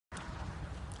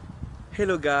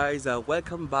Hello guys,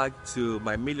 welcome back to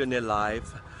My Millionaire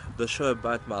Life, the show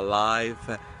about my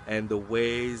life and the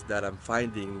ways that I'm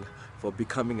finding for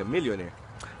becoming a millionaire.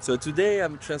 So today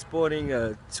I'm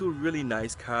transporting two really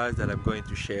nice cars that I'm going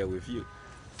to share with you.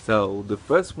 So the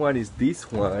first one is this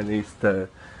one. Is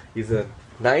a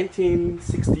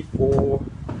 1964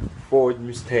 Ford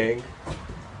Mustang.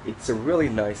 It's a really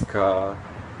nice car,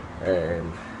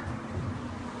 and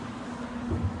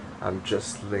I'm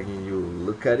just letting you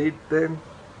look at it then.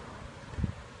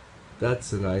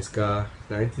 That's a nice car,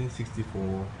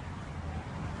 1964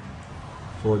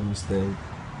 Ford Mustang,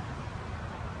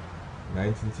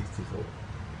 1964.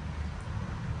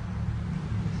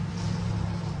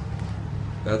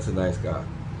 That's a nice car.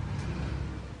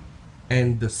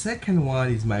 And the second one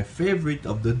is my favorite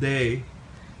of the day.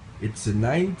 It's a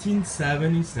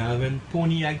 1977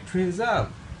 Pontiac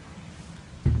Trans-Am.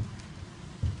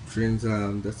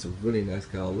 Trans-Am, that's a really nice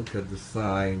car. Look at the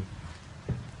sign.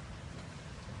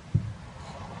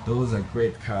 Those are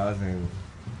great cars and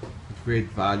great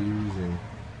values, and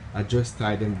I just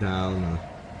tied them down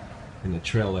in a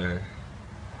trailer,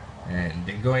 and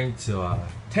they're going to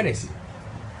Tennessee,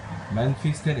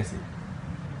 Memphis, Tennessee.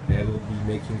 They will be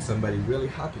making somebody really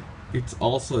happy. It's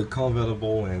also a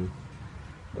convertible, and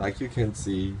like you can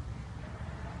see,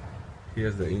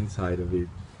 here's the inside of it.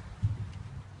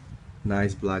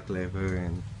 Nice black leather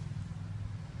and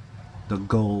the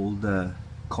gold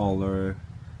color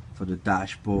for the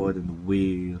dashboard and the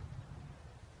wheel.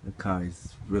 The car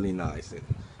is really nice in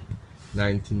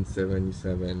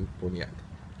 1977 Pontiac.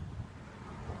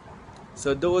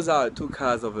 So those are two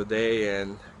cars of the day,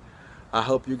 and I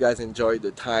hope you guys enjoyed the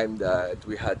time that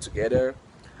we had together.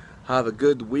 Have a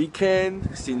good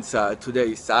weekend since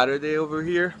today is Saturday over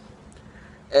here,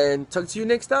 and talk to you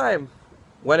next time.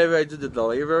 Whenever I do the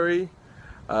delivery,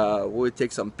 we'll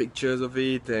take some pictures of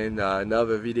it and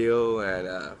another video,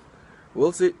 and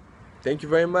we'll see. Thank you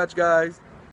very much, guys.